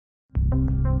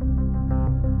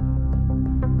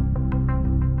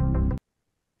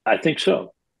I think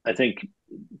so. I think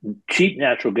cheap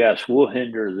natural gas will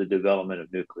hinder the development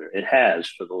of nuclear. It has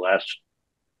for the last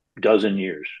dozen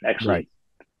years, Right. actually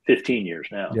 15 years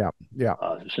now, Yeah. Yeah.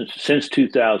 since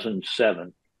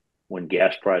 2007, when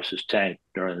gas prices tanked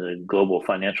during the global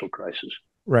financial crisis,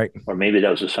 Right. or maybe that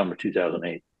was the summer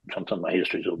 2008. Sometimes my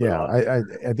history is a little bit Yeah. off.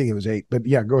 I think it was 8, but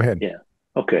yeah, go ahead. Yeah.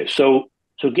 Okay. So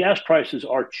gas prices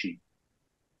are cheap,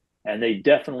 and they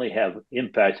definitely have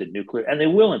impacted nuclear, and they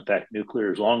will impact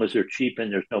nuclear as long as they're cheap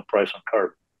and there's no price on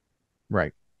carbon.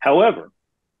 Right. However,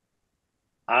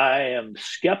 I am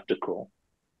skeptical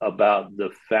about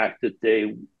the fact that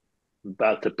they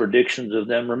about the predictions of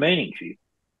them remaining cheap.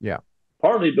 Yeah.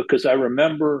 Partly because I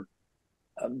remember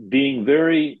being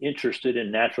very interested in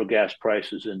natural gas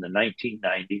prices in the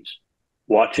 1990s,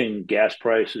 watching gas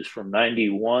prices from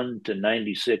 91 to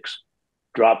 96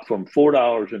 drop from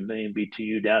 $4 a million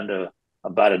BTU down to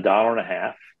about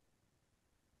 $1.50.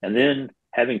 And then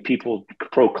having people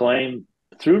proclaim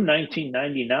through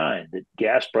 1999 that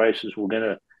gas prices were going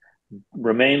to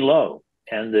remain low.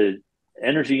 And the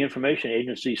Energy Information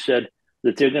Agency said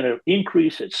that they're going to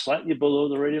increase at slightly below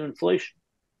the rate of inflation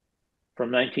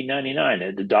from 1999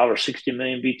 at $1.60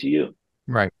 million BTU.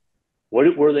 Right.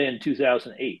 What were they in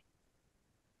 2008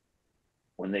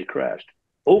 when they crashed?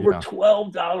 Over Yeah.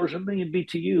 $12 a million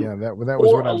BTU Yeah, that was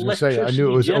for what I was going to say. I knew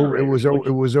it electricity was over. generators,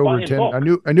 It which was buy over in 10. bulk.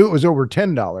 I knew it was over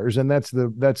 $10, and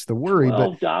that's the worry.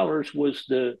 But $12 was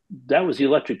the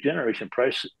electric generation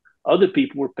price. Other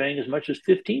people were paying as much as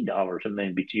 $15 a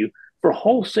million BTU for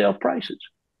wholesale prices.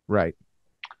 right.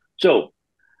 So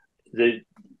the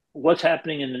what's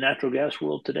happening in the natural gas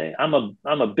world today? I'm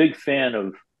a big fan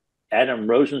of Adam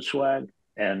Rosenzweig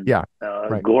and Yeah.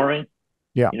 Right. Goring.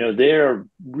 Yeah. You know, they're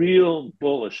real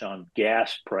bullish on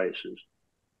gas prices.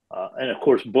 And of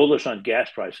course, bullish on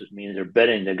gas prices means they're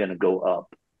betting they're going to go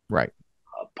up, Right.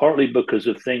 partly because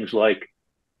of things like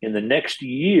in the next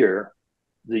year,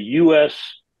 the U.S.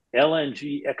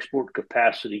 LNG export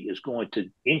capacity is going to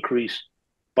increase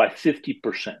by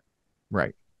 50%.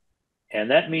 Right.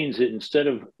 And that means that instead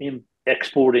of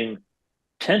exporting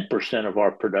 10% of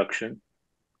our production,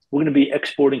 we're going to be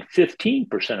exporting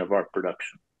 15% of our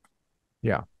production.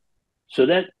 Yeah. So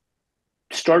that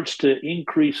starts to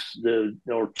increase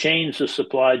or change the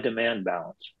supply demand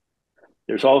balance.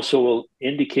 There's also an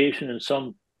indication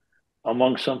in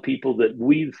among some people that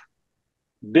we've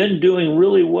been doing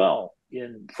really well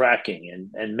in fracking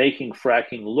and making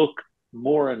fracking look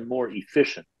more and more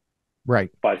efficient Right.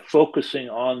 by focusing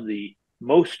on the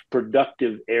most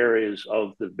productive areas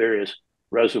of the various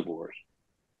reservoirs.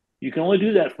 You can only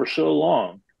do that for so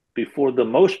long before the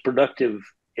most productive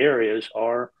areas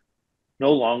are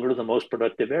no longer the most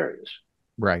productive areas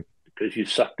Right. because you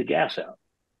suck the gas out.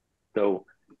 So,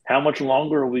 how much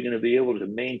longer are we going to be able to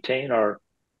maintain our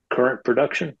current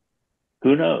production?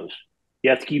 Who knows? You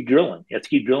have to keep drilling. You have to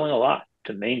keep drilling a lot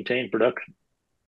to maintain production.